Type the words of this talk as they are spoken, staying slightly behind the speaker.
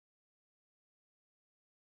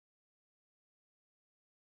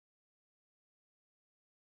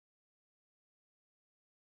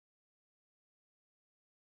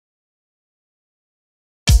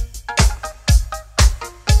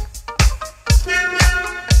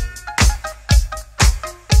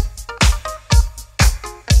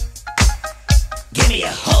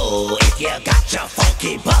if you got your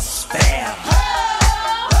funky bus fare.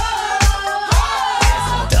 There's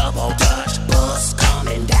a double Dutch bus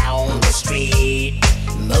coming down the street,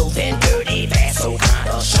 moving dirty fast, so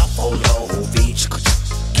kinda shuffle your feet.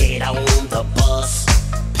 Get on the bus,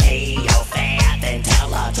 pay your fare, then tell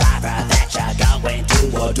the driver that you're going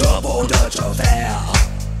to a double Dutch affair.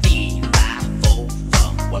 3, 5, 4,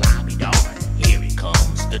 well I'll be darned. Here it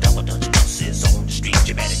comes, the double Dutch bus is on the street.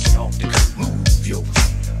 You better get off the curb, move your feet.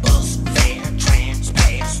 Bus fare,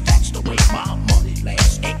 transpass, that's the way my money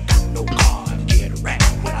lasts. Ain't got no car to get around.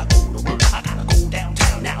 When I go to work, I gotta go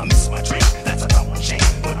downtown. Now I miss my train, that's a darn shame.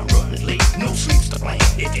 When I'm running late, no sleeps to blame.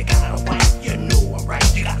 If you got a wife, you know I'm right.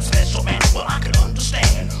 You got a special man, well I can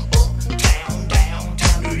understand. Uptown,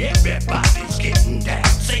 downtown, everybody's getting down.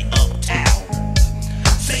 Say uptown,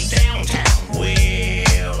 say downtown.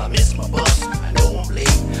 Well, I miss my bus, I know I'm late.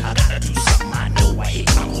 I gotta do something I know I hate.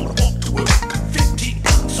 I'm gonna walk to work. 15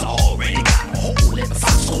 bucks, I already got a hole in the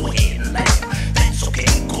fox. Go ahead and laugh. That's okay,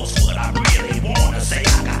 cause what I really wanna say,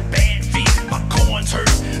 I got bad feet, my corns hurt.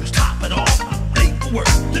 To top it off, I'm late for work.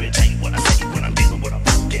 Let me tell you what I say when I'm dealing with a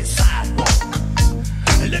funky sidewalk.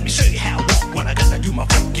 Let me show you how I walk when I gotta do my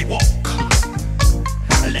funky walk.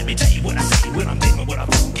 Let me tell you what I say when I'm dealing with a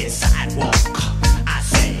funky sidewalk. I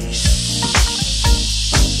say, sugar.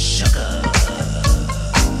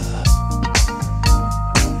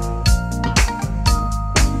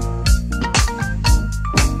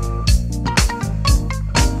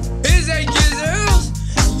 Is that Gizzles?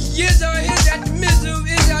 Yizzo, is that the mizzle?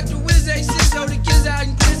 Is that the whiz, a sizzo, the giz out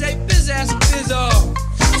and giz a biz ass bizzo?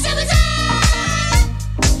 I said what's up?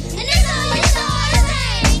 And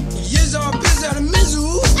Yizzo, biz out the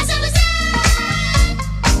mizzle. I said what's up?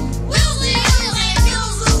 Wilsy,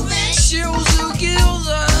 man. Shilza,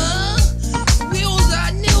 gilza. Wheelza,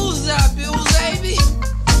 nilza, bills, baby.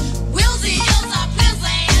 Wilsy, Ilza,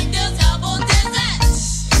 Pilsy, and this double dessert.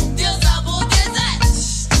 This double dessert.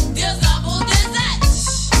 This double dessert.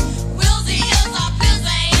 Wilsy, Ilza,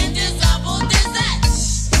 Pilsy, and this double dessert.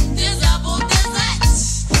 This double dessert.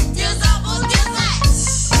 This double dessert.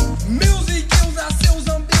 Milzy, gilza,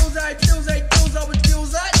 silza, bilza, bilza, gilza, with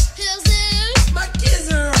gilza. Pilsy, My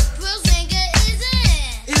gizzer. Wilsinga is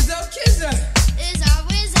it. Is a kizzer. Is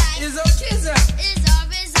always right. Is a kizzer. Is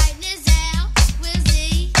always right. Nizel,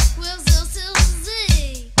 Wilsy, Wilsil,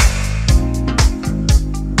 Silsy.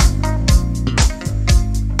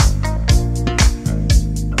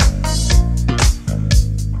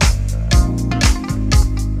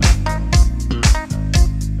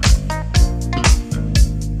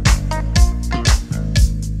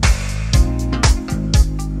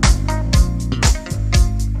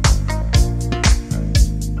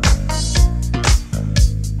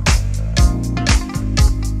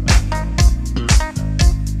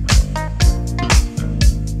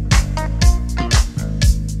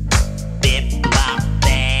 Bip, bop,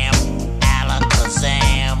 bam,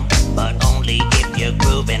 alakazam. But only if you're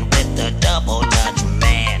grooving with the double Dutch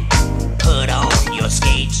man. Put on your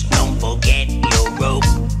skates, don't forget your rope.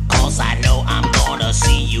 Cause I know I'm gonna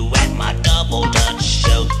see you at my double Dutch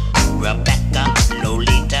show. Rebecca,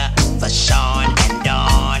 Lolita, Fashawn, and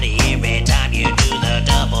Dawn. Every time you do the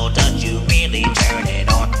double Dutch, you really turn it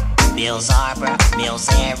on. Bill's Arbor, Bill's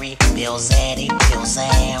Harry, Bill's Eddie, Bill's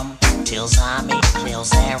Sam, Till's Tommy, Bill's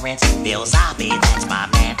Terrence, Bill's Zombie, that's my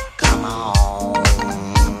man. Come on,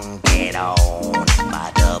 get on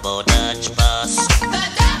my double Dutch bus.